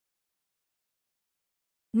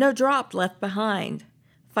No Drop Left Behind,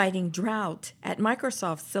 Fighting Drought at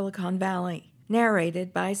Microsoft's Silicon Valley,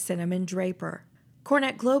 narrated by Cinnamon Draper.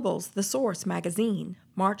 Cornet Global's The Source magazine,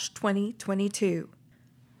 March 2022.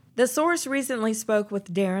 The Source recently spoke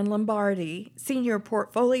with Darren Lombardi, Senior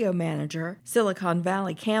Portfolio Manager, Silicon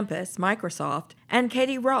Valley Campus, Microsoft, and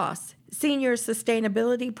Katie Ross, Senior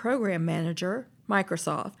Sustainability Program Manager,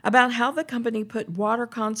 Microsoft, about how the company put water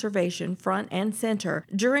conservation front and center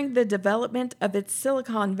during the development of its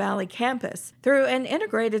Silicon Valley campus through an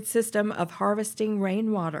integrated system of harvesting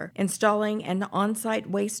rainwater, installing an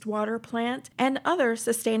on-site wastewater plant, and other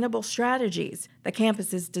sustainable strategies. The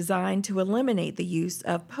campus is designed to eliminate the use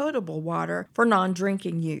of potable water for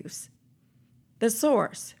non-drinking use. The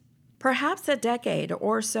Source. Perhaps a decade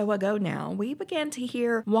or so ago now, we began to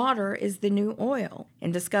hear water is the new oil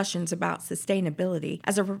in discussions about sustainability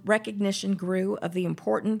as a recognition grew of the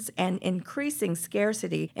importance and increasing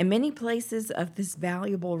scarcity in many places of this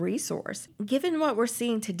valuable resource. Given what we're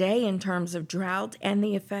seeing today in terms of drought and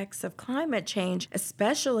the effects of climate change,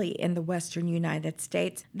 especially in the western United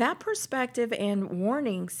States, that perspective and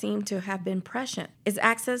warning seem to have been prescient. Is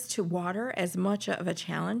access to water as much of a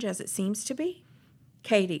challenge as it seems to be?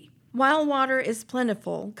 Katie. While water is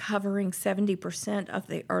plentiful, covering 70% of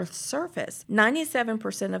the Earth's surface,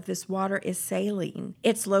 97% of this water is saline.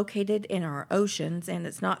 It's located in our oceans and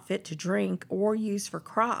it's not fit to drink or use for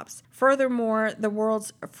crops. Furthermore, the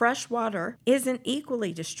world's fresh water isn't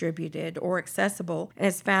equally distributed or accessible and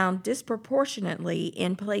is found disproportionately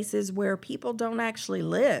in places where people don't actually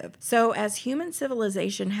live. So as human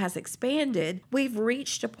civilization has expanded, we've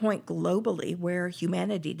reached a point globally where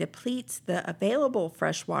humanity depletes the available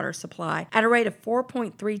fresh water supply at a rate of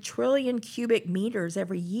 4.3 trillion cubic meters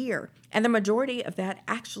every year, and the majority of that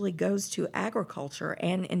actually goes to agriculture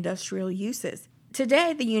and industrial uses.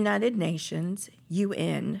 Today, the United Nations,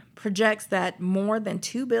 UN, projects that more than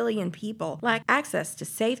 2 billion people lack access to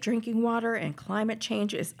safe drinking water, and climate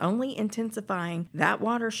change is only intensifying that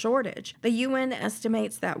water shortage. The UN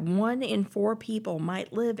estimates that 1 in 4 people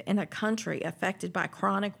might live in a country affected by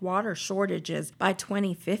chronic water shortages by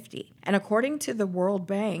 2050. And according to the World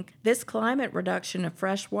Bank, this climate reduction of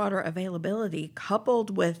fresh water availability,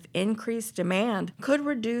 coupled with increased demand, could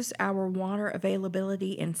reduce our water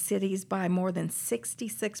availability in cities by more than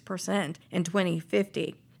 66% in 2050.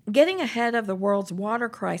 Getting ahead of the world's water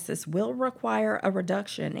crisis will require a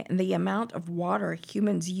reduction in the amount of water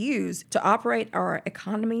humans use to operate our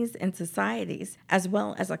economies and societies, as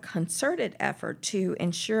well as a concerted effort to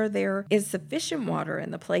ensure there is sufficient water in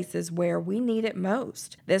the places where we need it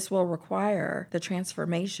most. This will require the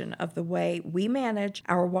transformation of the way we manage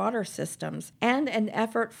our water systems and an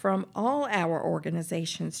effort from all our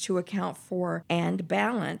organizations to account for and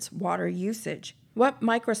balance water usage. What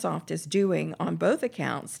Microsoft is doing on both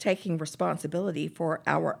accounts, taking responsibility for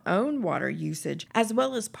our own water usage, as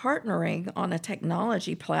well as partnering on a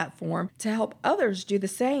technology platform to help others do the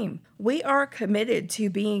same. We are committed to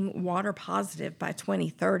being water positive by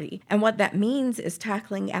 2030, and what that means is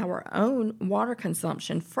tackling our own water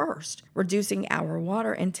consumption first, reducing our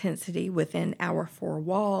water intensity within our 4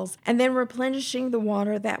 walls, and then replenishing the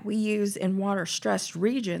water that we use in water-stressed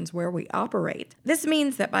regions where we operate. This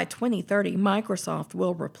means that by 2030, Microsoft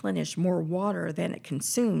will replenish more water than it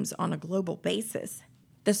consumes on a global basis.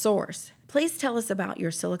 The Source. Please tell us about your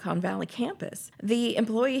Silicon Valley campus, the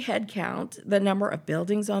employee headcount, the number of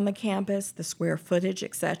buildings on the campus, the square footage,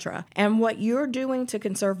 etc., and what you're doing to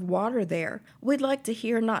conserve water there. We'd like to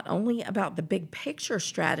hear not only about the big picture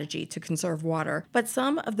strategy to conserve water, but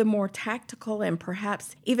some of the more tactical and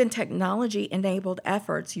perhaps even technology-enabled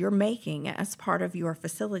efforts you're making as part of your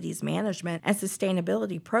facilities management and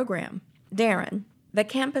sustainability program. Darren, the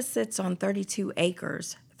campus sits on 32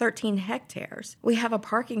 acres, 13 hectares. We have a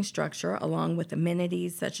parking structure along with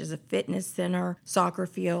amenities such as a fitness center, soccer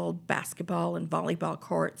field, basketball and volleyball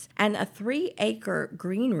courts, and a 3-acre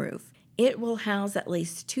green roof. It will house at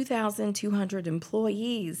least 2,200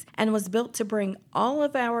 employees and was built to bring all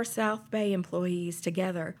of our South Bay employees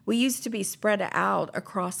together. We used to be spread out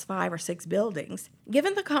across 5 or 6 buildings.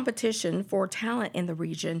 Given the competition for talent in the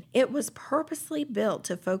region, it was purposely built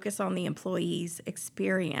to focus on the employees'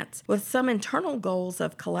 experience, with some internal goals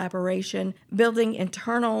of collaboration, building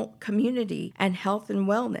internal community, and health and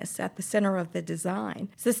wellness at the center of the design.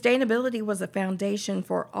 Sustainability was a foundation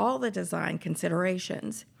for all the design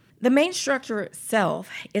considerations. The main structure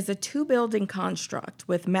itself is a two-building construct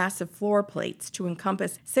with massive floor plates to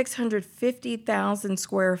encompass 650,000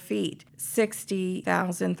 square feet,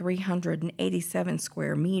 60,387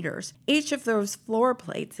 square meters. Each of those floor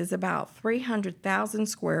plates is about 300,000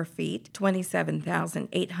 square feet,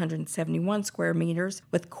 27,871 square meters,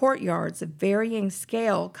 with courtyards of varying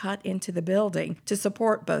scale cut into the building to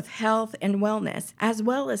support both health and wellness, as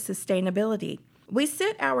well as sustainability. We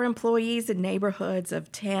sit our employees in neighborhoods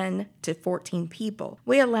of 10 to 14 people.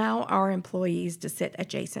 We allow our employees to sit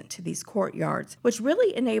adjacent to these courtyards, which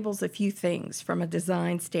really enables a few things from a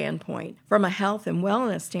design standpoint. From a health and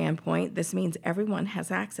wellness standpoint, this means everyone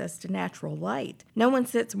has access to natural light. No one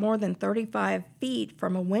sits more than 35 feet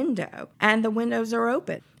from a window, and the windows are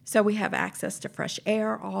open, so we have access to fresh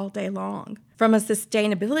air all day long. From a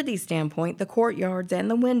sustainability standpoint, the courtyards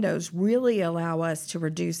and the windows really allow us to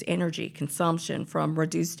reduce energy consumption from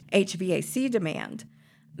reduced HVAC demand.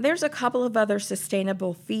 There's a couple of other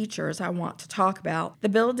sustainable features I want to talk about. The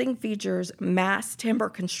building features mass timber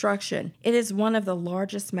construction. It is one of the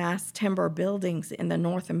largest mass timber buildings in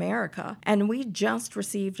North America, and we just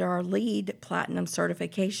received our LEED Platinum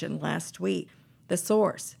certification last week. The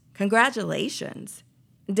Source. Congratulations.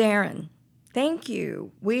 Darren, thank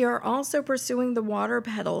you. We are also pursuing the water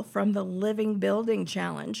pedal from the Living Building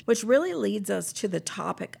Challenge, which really leads us to the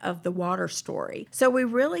topic of the water story. So we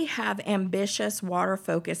really have ambitious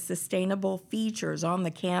water-focused sustainable features on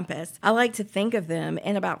the campus. I like to think of them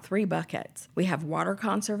in about 3 buckets. We have water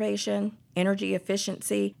conservation, energy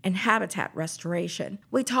efficiency, and habitat restoration.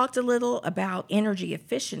 We talked a little about energy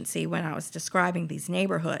efficiency when I was describing these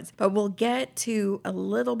neighborhoods, but we'll get to a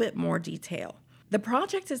little bit more detail. The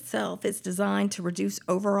project itself is designed to reduce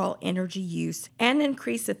overall energy use and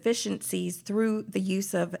increase efficiencies through the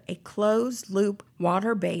use of a closed-loop,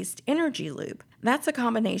 water-based energy loop. That's a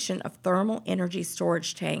combination of thermal energy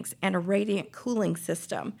storage tanks and a radiant cooling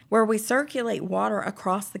system where we circulate water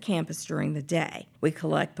across the campus during the day. We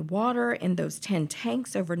collect the water in those 10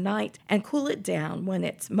 tanks overnight and cool it down when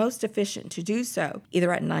it's most efficient to do so,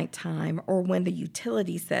 either at nighttime or when the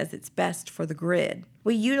utility says it's best for the grid.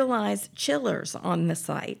 We utilize chillers on the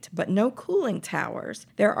site, but no cooling towers.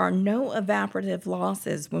 There are no evaporative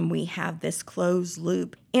losses when we have this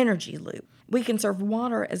closed-loop energy loop. We conserve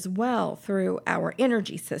water as well through our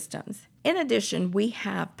energy systems. In addition, we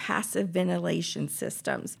have passive ventilation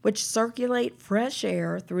systems, which circulate fresh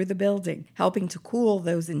air through the building, helping to cool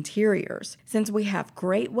those interiors. Since we have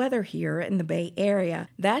great weather here in the Bay Area,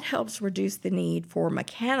 that helps reduce the need for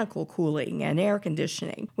mechanical cooling and air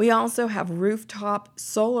conditioning. We also have rooftop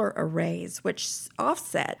solar arrays, which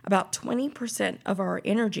offset about 20% of our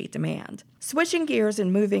energy demand. Switching gears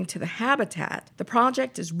and moving to the habitat, the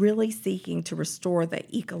project is really seeking to restore the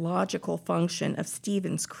ecological function of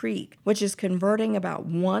Stevens Creek, which is converting about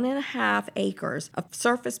 1.5 acres of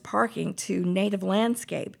surface parking to native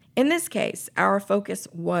landscape. In this case, our focus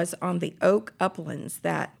was on the oak uplands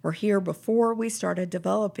that were here before we started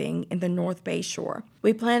developing in the North Bay Shore.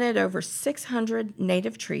 We planted over 600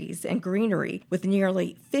 native trees and greenery with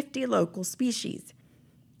nearly 50 local species.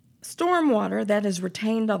 Stormwater that is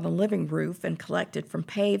retained on the living roof and collected from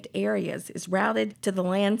paved areas is routed to the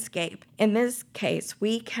landscape. In this case,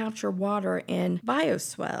 we capture water in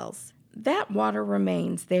bioswales. That water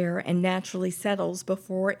remains there and naturally settles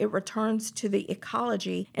before it returns to the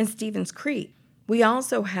ecology in Stevens Creek. We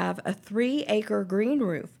also have a 3-acre green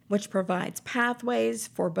roof, which provides pathways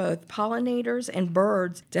for both pollinators and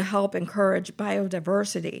birds to help encourage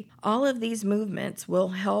biodiversity. All of these movements will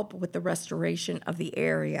help with the restoration of the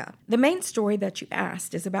area. The main story that you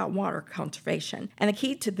asked is about water conservation, and the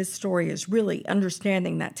key to this story is really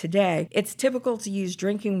understanding that today it's typical to use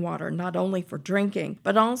drinking water not only for drinking,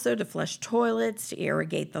 but also to flush toilets, to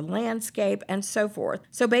irrigate the landscape, and so forth.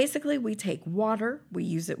 So basically, we take water, we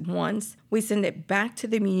use it once, we send it back to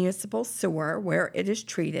the municipal sewer where it is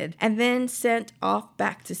treated, and then sent off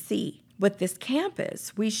back to sea. With this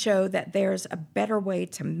campus, we show that there's a better way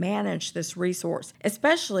to manage this resource,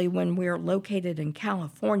 especially when we're located in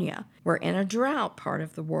California. We're in a drought part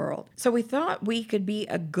of the world. So we thought we could be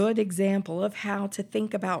a good example of how to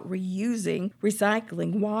think about reusing,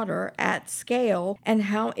 recycling water at scale and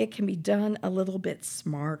how it can be done a little bit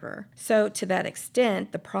smarter. So to that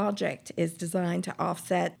extent, the project is designed to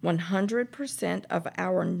offset 100% of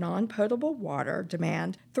our non-potable water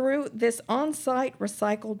demand through this on-site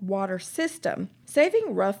recycled water system,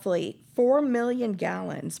 saving roughly 4 million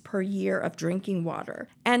gallons per year of drinking water.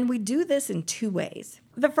 And we do this in 2 ways.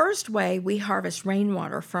 The first way, we harvest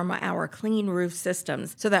rainwater from our clean roof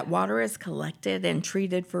systems so that water is collected and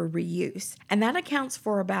treated for reuse. And that accounts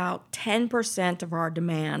for about 10% of our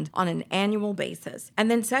demand on an annual basis.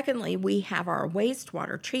 And then secondly, we have our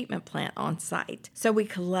wastewater treatment plant on site. So we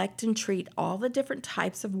collect and treat all the different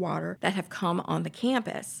types of water that have come on the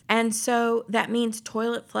campus. And so that means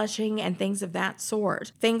toilet flushing and things of that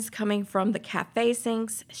sort. Things coming from the cafe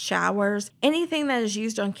sinks, showers, anything that is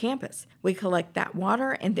used on campus. We collect that water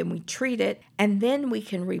and then we treat it, and then we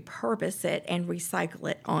can repurpose it and recycle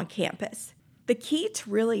it on campus. The key to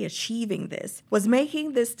really achieving this was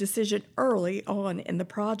making this decision early on in the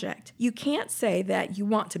project. You can't say that you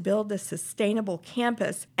want to build a sustainable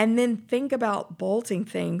campus and then think about bolting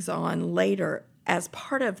things on later as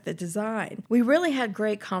part of the design. We really had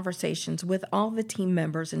great conversations with all the team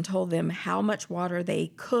members and told them how much water they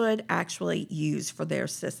could actually use for their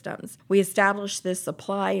systems. We established this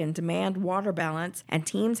supply and demand water balance, and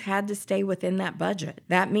teams had to stay within that budget.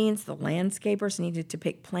 That means the landscapers needed to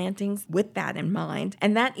pick plantings with that in mind,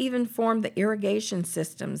 and that even formed the irrigation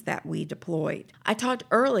systems that we deployed. I talked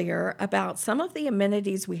earlier about some of the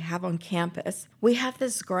amenities we have on campus. We have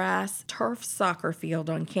this grass turf soccer field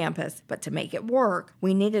on campus, but to make it work,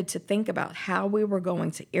 we needed to think about how we were going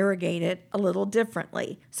to irrigate it a little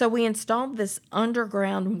differently. So we installed this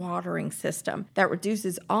underground watering system that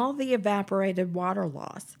reduces all the evaporated water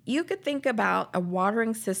loss. You could think about a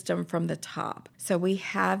watering system from the top. So we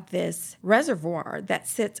have this reservoir that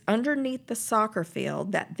sits underneath the soccer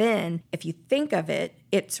field that then, if you think of it,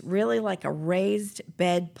 it's really like a raised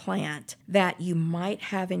bed plant that you might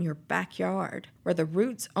have in your backyard where the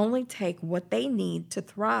roots only take what they need to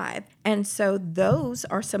thrive. And so those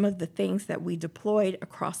are some of the things that we deployed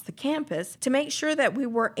across the campus to make sure that we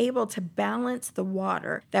were able to balance the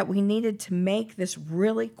water that we needed to make this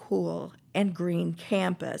really cool and green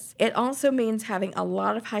campus. It also means having a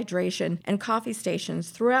lot of hydration and coffee stations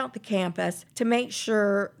throughout the campus to make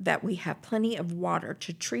sure that we have plenty of water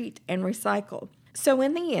to treat and recycle. So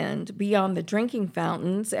in the end, beyond the drinking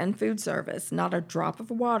fountains and food service, not a drop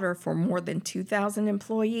of water for more than 2,000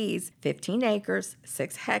 employees, 15 acres,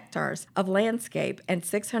 6 hectares of landscape, and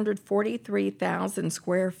 643,000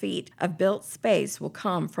 square feet of built space will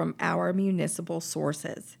come from our municipal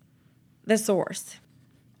sources. The source.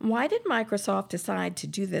 Why did Microsoft decide to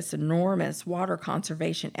do this enormous water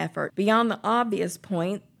conservation effort beyond the obvious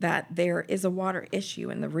point that there is a water issue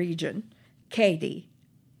in the region? Katie.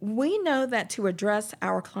 We know that to address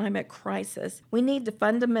our climate crisis, we need to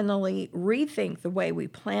fundamentally rethink the way we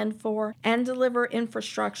plan for and deliver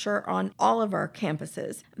infrastructure on all of our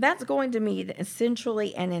campuses. That's going to mean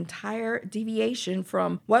essentially an entire deviation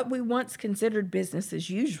from what we once considered business as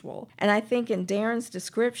usual. And I think in Darren's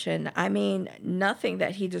description, nothing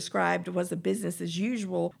that he described was a business as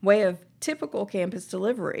usual way of typical campus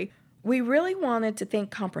delivery. We really wanted to think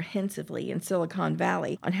comprehensively in Silicon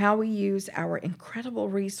Valley on how we use our incredible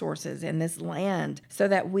resources in this land so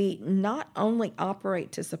that we not only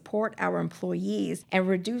operate to support our employees and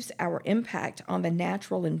reduce our impact on the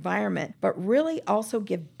natural environment, but really also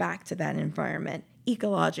give back to that environment,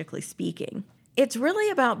 ecologically speaking. It's really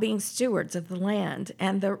about being stewards of the land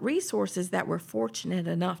and the resources that we're fortunate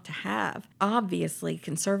enough to have. Obviously,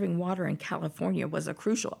 conserving water in California was a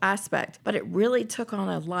crucial aspect, but it really took on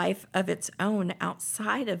a life of its own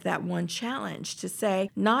outside of that one challenge to say,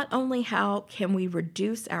 not only how can we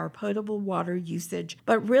reduce our potable water usage,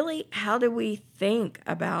 but really how do we think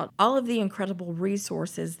about all of the incredible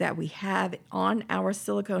resources that we have on our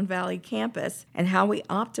Silicon Valley campus and how we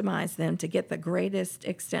optimize them to get the greatest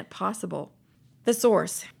extent possible. The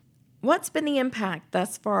source. What's been the impact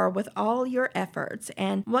thus far with all your efforts,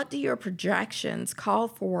 and what do your projections call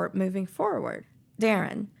for moving forward?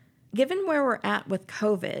 Darren, given where we're at with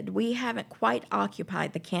COVID, we haven't quite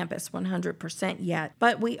occupied the campus 100% yet,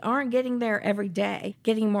 but we are getting there every day,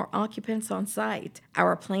 getting more occupants on site.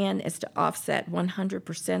 Our plan is to offset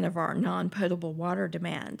 100% of our non-potable water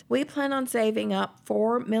demand. We plan on saving up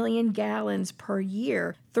 4 million gallons per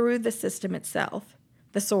year through the system itself.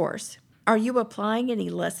 The source. Are you applying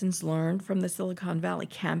any lessons learned from the Silicon Valley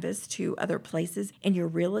campus to other places in your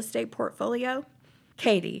real estate portfolio?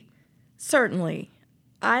 Katie, certainly.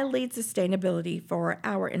 I lead sustainability for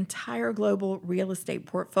our entire global real estate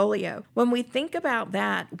portfolio. When we think about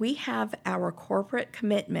that, we have our corporate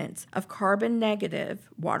commitments of carbon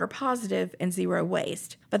negative, water positive, and zero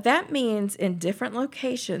waste. But that means in different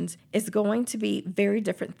locations is going to be very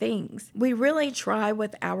different things. We really try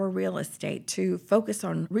with our real estate to focus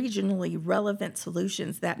on regionally relevant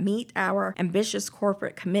solutions that meet our ambitious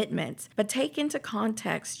corporate commitments, but take into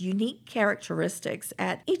context unique characteristics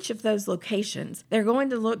at each of those locations. They're going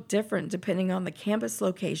to look different depending on the campus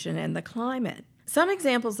location and the climate. Some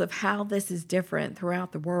examples of how this is different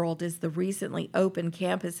throughout the world is the recently opened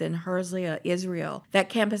campus in Herzliya, Israel. That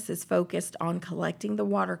campus is focused on collecting the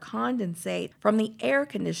water condensate from the air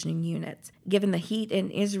conditioning units. Given the heat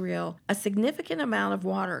in Israel, a significant amount of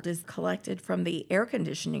water is collected from the air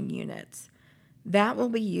conditioning units. That will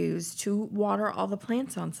be used to water all the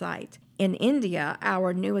plants on site. In India,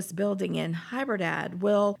 our newest building in Hyderabad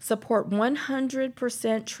will support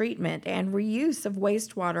 100% treatment and reuse of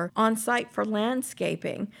wastewater on site for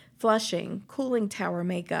landscaping, flushing, cooling tower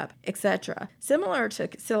makeup, etc. Similar to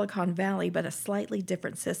Silicon Valley, but a slightly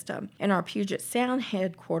different system. In our Puget Sound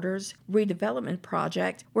headquarters redevelopment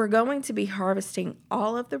project, we're going to be harvesting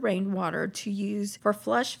all of the rainwater to use for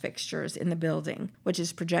flush fixtures in the building, which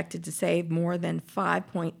is projected to save more than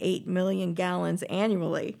 5.8 million gallons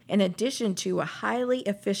annually, in addition to a highly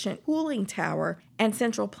efficient cooling tower and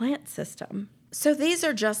central plant system. So these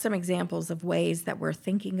are just some examples of ways that we're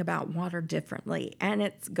thinking about water differently, and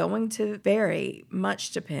it's going to very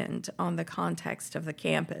much depend on the context of the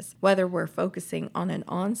campus, whether we're focusing on an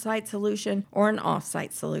on-site solution or an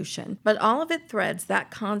off-site solution. But all of it threads that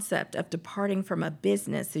concept of departing from a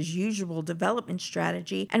business-as-usual development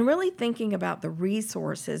strategy and really thinking about the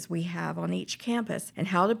resources we have on each campus and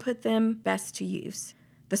how to put them best to use.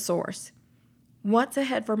 The source. What's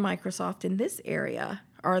ahead for Microsoft in this area?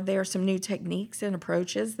 Are there some new techniques and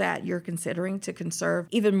approaches that you're considering to conserve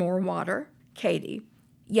even more water? Katie.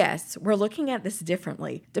 Yes, we're looking at this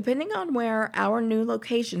differently. Depending on where our new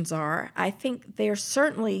locations are, I think there's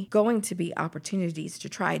certainly going to be opportunities to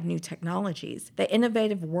try new technologies. The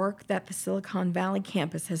innovative work that the Silicon Valley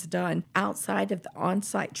campus has done outside of the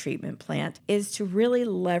on-site treatment plant is to really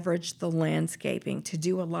leverage the landscaping to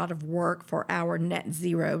do a lot of work for our net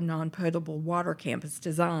zero non-potable water campus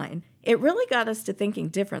design. It really got us to thinking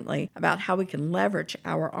differently about how we can leverage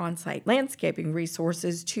our on-site landscaping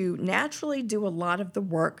resources to naturally do a lot of the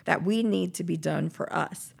work that we need to be done for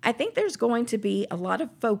us. I think there's going to be a lot of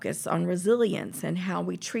focus on resilience and how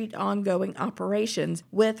we treat ongoing operations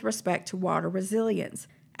with respect to water resilience.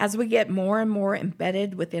 As we get more and more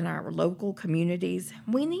embedded within our local communities,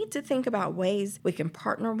 we need to think about ways we can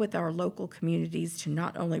partner with our local communities to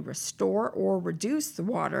not only restore or reduce the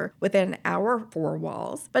water within our four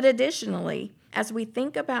walls, but additionally, as we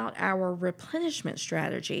think about our replenishment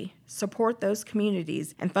strategy, support those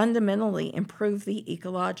communities and fundamentally improve the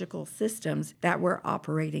ecological systems that we're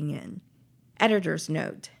operating in. Editor's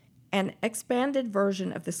note. An expanded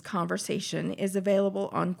version of this conversation is available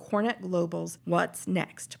on Cornet Global's What's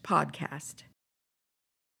Next podcast.